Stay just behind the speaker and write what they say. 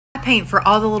I paint for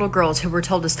all the little girls who were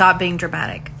told to stop being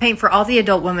dramatic. I paint for all the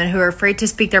adult women who are afraid to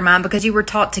speak their mind because you were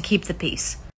taught to keep the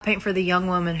peace. I paint for the young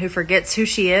woman who forgets who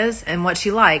she is and what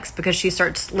she likes because she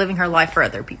starts living her life for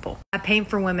other people. I paint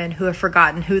for women who have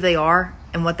forgotten who they are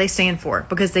and what they stand for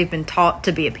because they've been taught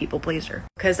to be a people pleaser.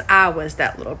 Because I was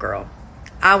that little girl.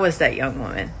 I was that young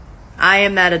woman. I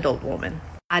am that adult woman.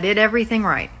 I did everything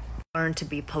right. Learned to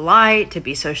be polite, to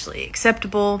be socially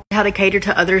acceptable, how to cater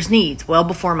to others' needs well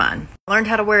before mine. I learned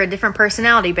how to wear a different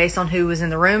personality based on who was in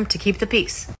the room to keep the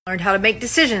peace. I learned how to make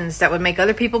decisions that would make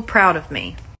other people proud of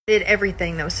me. I did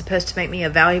everything that was supposed to make me a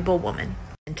valuable woman.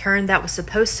 In turn, that was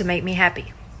supposed to make me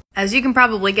happy. As you can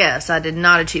probably guess, I did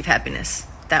not achieve happiness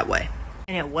that way.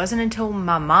 And it wasn't until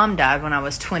my mom died when I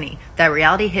was 20 that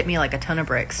reality hit me like a ton of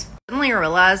bricks. Suddenly I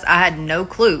realized I had no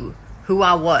clue who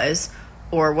I was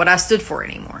or what I stood for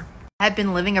anymore. I had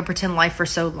been living a pretend life for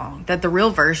so long that the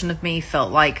real version of me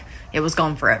felt like it was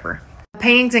gone forever.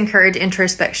 Paintings encourage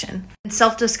introspection and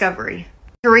self-discovery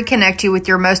to reconnect you with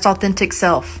your most authentic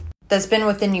self that's been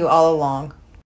within you all along.